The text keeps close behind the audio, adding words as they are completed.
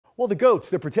Well, the goats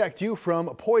that protect you from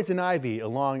poison ivy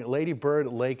along Lady Bird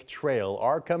Lake Trail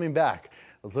are coming back.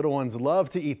 Those little ones love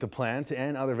to eat the plant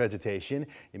and other vegetation.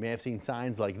 You may have seen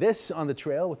signs like this on the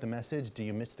trail with the message, "Do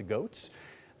you miss the goats?"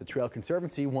 The Trail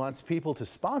Conservancy wants people to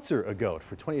sponsor a goat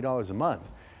for $20 a month.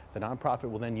 The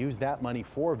nonprofit will then use that money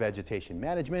for vegetation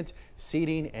management,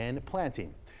 seeding, and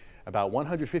planting. About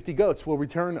 150 goats will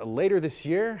return later this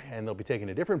year, and they'll be taken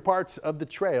to different parts of the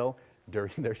trail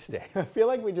during their stay. I feel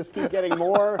like we just keep getting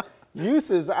more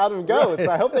uses out of goats. Right.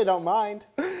 I hope they don't mind.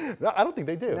 No, I don't think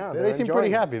they do. No, they seem pretty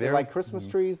happy. They like Christmas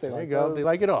trees. They like those. They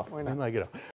like it all. Why not? They like it all.